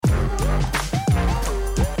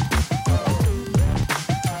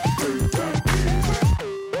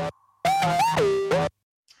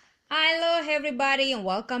everybody, and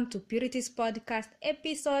welcome to Purity's Podcast,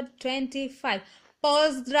 episode 25.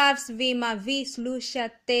 Pozdravs vima vi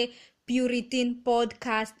slušate Puritin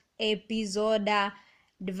Podcast, epizoda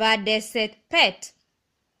 25.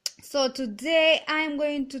 So today I'm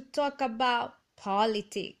going to talk about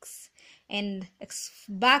politics and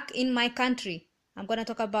back in my country. I'm going to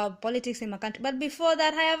talk about politics in my country. But before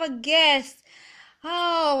that, I have a guest.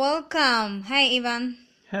 Oh, welcome. Hi, Ivan.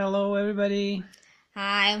 Hello, everybody.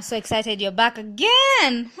 Hi, I'm so excited you're back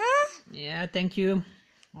again, huh? Yeah, thank you.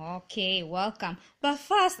 Okay, welcome. But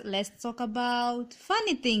first, let's talk about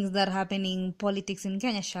funny things that happen in politics in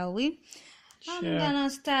Kenya, shall we? Sure. I'm gonna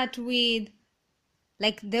start with,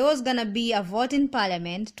 there was gonna be a vote in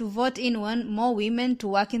parliament to vote in more women to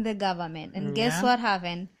work in the government. And guess what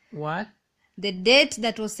happened? What? The date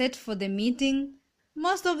that was set for the meeting,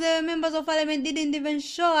 most of the members of parliament didn't even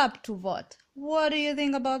show up to vote. What do you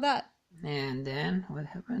think about that? And then what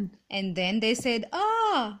happened? And then they said,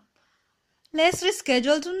 let's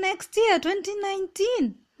reschedule to next year,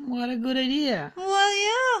 2019. What a good idea. Well,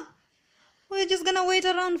 yeah. We're just gonna wait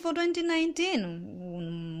around for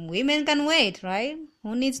 2019. Women can wait, right?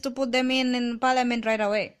 Who needs to put them in parliament right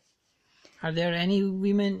away? Are there any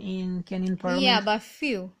women in Kenyan parliament? Yeah, but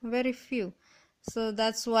few. Very few. So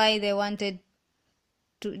that's why they wanted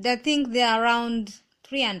to... I think they're around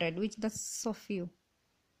 300, which that's so few.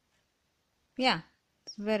 Yeah,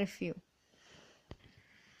 it's very few.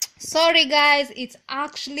 Sorry guys, it's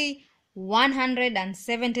actually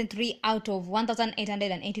 173 out of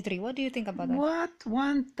 1,883. What do you think about that? What?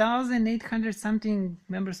 1,800 something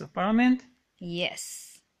members of parliament?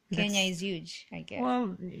 Yes. Kenya is huge, I guess.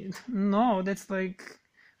 Well, no, that's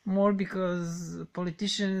more because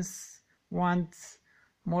politicians want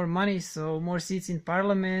more money, so more seats in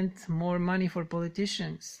parliament, more money for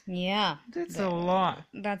politicians. Yeah. That's a lot.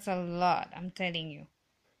 That's a lot, I'm telling you.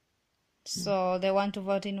 So they want to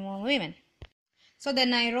vote in more women. So the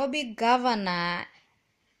Nairobi governor,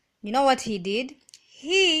 you know what he did?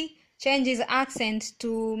 He changed his accent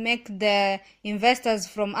to make the investors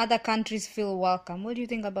from other countries feel welcome. What do you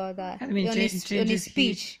think about that? I mean, on his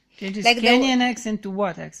speech. Changes Kenyan accent to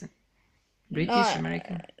what accent? British,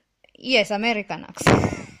 American? Yes, American accent.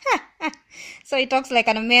 So he talks like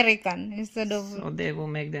an American instead of... So they will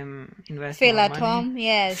make them invest feel more at money. home,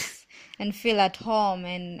 yes. And feel at home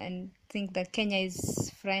and think that Kenya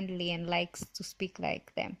is friendly and likes to speak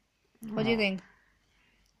like them. What do you think?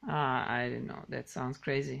 I don't know. That sounds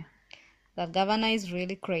crazy. That governor is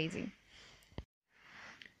really crazy.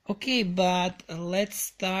 Okay, but let's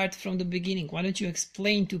start from the beginning. Why don't you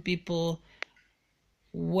explain to people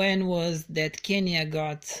when was that Kenya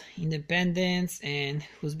got independence and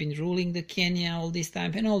who's been ruling the Kenya all this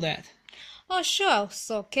time and all that? Oh, sure.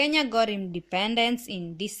 So Kenya got independence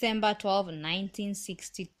in December 12,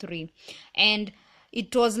 1963. And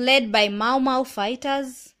it was led by Mau Mau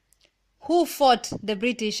fighters who fought the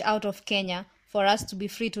British out of Kenya for us to be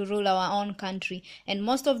free to rule our own country. And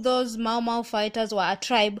most of those Mau Mau fighters were a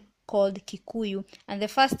tribe called Kikuyu. And the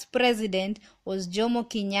first president was Jomo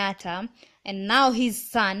Kenyatta. And now his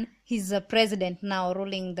son, he's a president now,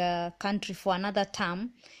 ruling the country for another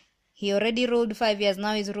term. He already ruled 5 years.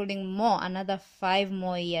 Now he's ruling another 5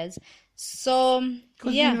 more years. So,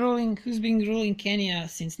 Who's been ruling Kenya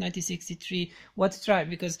since 1963? What tribe?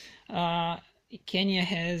 Because Kenya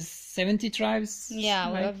has 70 tribes.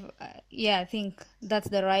 Yeah, right? I think that's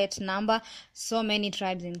the right number. So many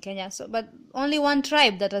tribes in Kenya. But only one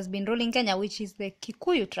tribe that has been ruling Kenya, which is the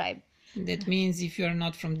Kikuyu tribe. That means if you're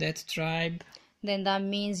not from that tribe, then that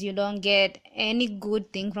means you don't get any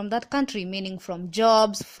good thing from that country, meaning from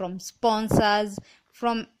jobs, from sponsors,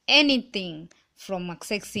 from anything, from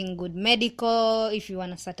accessing good medical. If you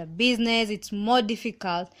want to start a business, it's more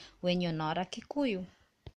difficult when you're not a Kikuyu.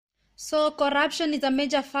 So corruption is a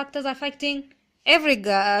major factor affecting every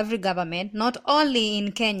government, not only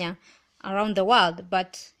in Kenya, around the world,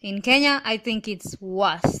 but in Kenya, I think it's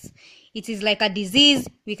worse. It is like a disease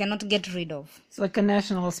we cannot get rid of. It's like a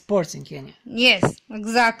national sports in Kenya. Yes,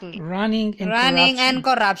 exactly. Running and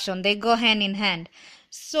corruption, they go hand in hand.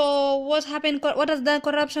 So what happened? What has the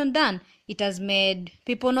corruption done? It has made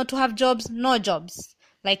people not to have jobs, no jobs.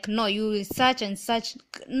 You will search and search,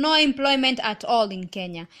 no employment at all in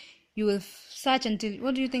Kenya. You will search until...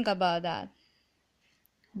 What do you think about that?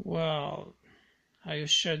 Well, are you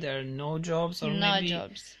sure there are no jobs? Or no maybe,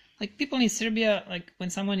 jobs. Like people in Serbia, when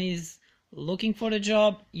someone is looking for the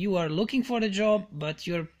job, you are looking for the job, but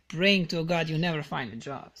you're praying to God you never find a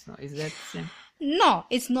job. So is that the same? No,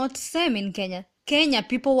 it's not the same in Kenya. Kenya,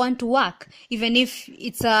 people want to work. Even if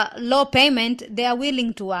it's a low payment, they are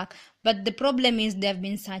willing to work. But the problem is they've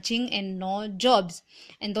been searching and no jobs.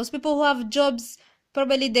 And those people who have jobs,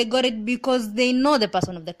 probably they got it because they know the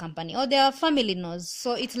person of the company or their family knows.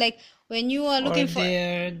 So it's like when you are looking or for...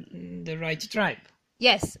 they're the right tribe.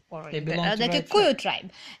 Yes, or They belong to like a right Kuyu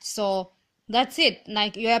tribe. So that's it.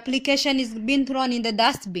 Like your application is being thrown in the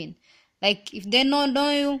dustbin. Like if they don't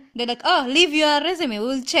know you, they're like, oh, leave your resume,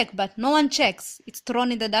 we'll check. But no one checks. It's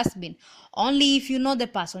thrown in the dustbin. Only if you know the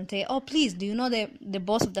person, say, oh, please, do you know the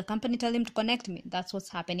boss of the company? Tell him to connect me. That's what's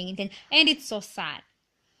happening in Kenya. And it's so sad.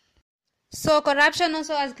 So corruption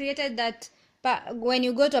also has created that when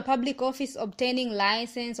you go to a public office obtaining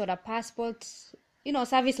license or a passport,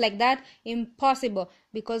 service like that, impossible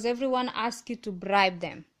because everyone asks you to bribe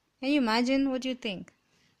them. Can you imagine? What do you think?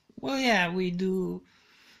 Well, yeah, we do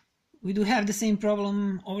have the same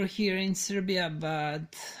problem over here in Serbia,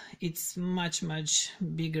 but it's much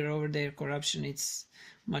bigger over there. Corruption, it's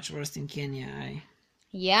much worse in Kenya.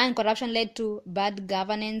 Yeah, and corruption led to bad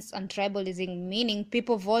governance and tribalism, meaning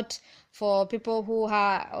people vote for people who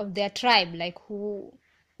are of their tribe, like who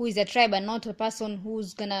is a tribe and not a person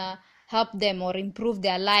who's gonna help them or improve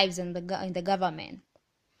their lives in the government.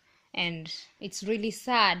 And it's really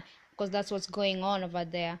sad because that's what's going on over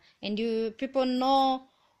there. And people know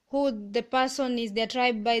who the person is, their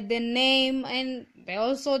tribe, by the name, and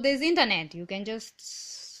there's internet. You can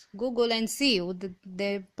just Google and see who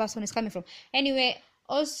the person is coming from. Anyway,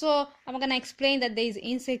 also I'm gonna explain that there is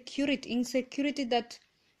insecurity that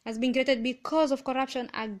has been created because of corruption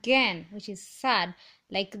again, which is sad.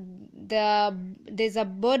 Like there's a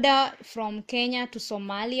border from Kenya to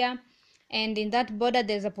Somalia, and in that border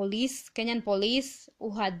there's a Kenyan police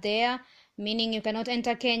who are there, meaning you cannot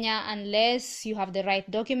enter Kenya unless you have the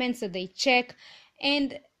right documents that they check.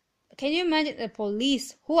 And can you imagine the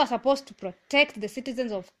police who are supposed to protect the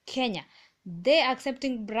citizens of Kenya? They are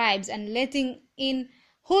accepting bribes and letting in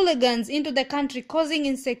hooligans into the country, causing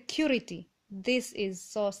insecurity. This is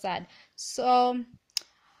so sad. So,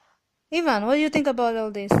 Ivan, what do you think about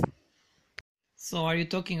all this? So, are you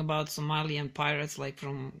talking about Somalian pirates like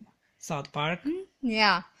from South Park?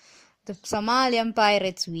 Yeah, the Somalian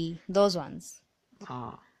pirates, those ones.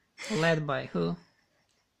 Led by who?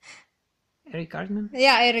 Eric Cartman?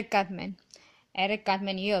 Yeah, Eric Cartman. Eric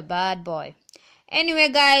Cartman, you're a bad boy. Anyway,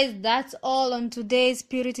 guys, that's all on today's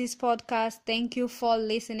Purities podcast. Thank you for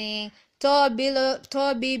listening. Toby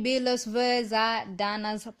Bilos Verza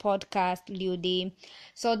Dana's podcast, Ludi.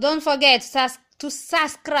 So don't forget to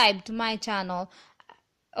subscribe to my channel,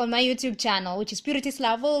 on my YouTube channel, which is Purities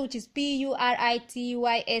Lavul, which is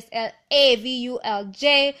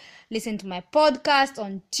PURITYSLAVULJ. Listen to my podcast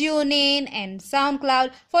on TuneIn and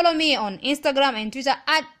SoundCloud. Follow me on Instagram and Twitter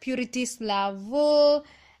at Purities Lavul.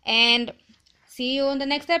 And see you on the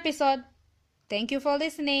next episode. Thank you for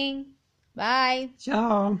listening. Bye.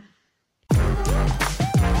 Ciao.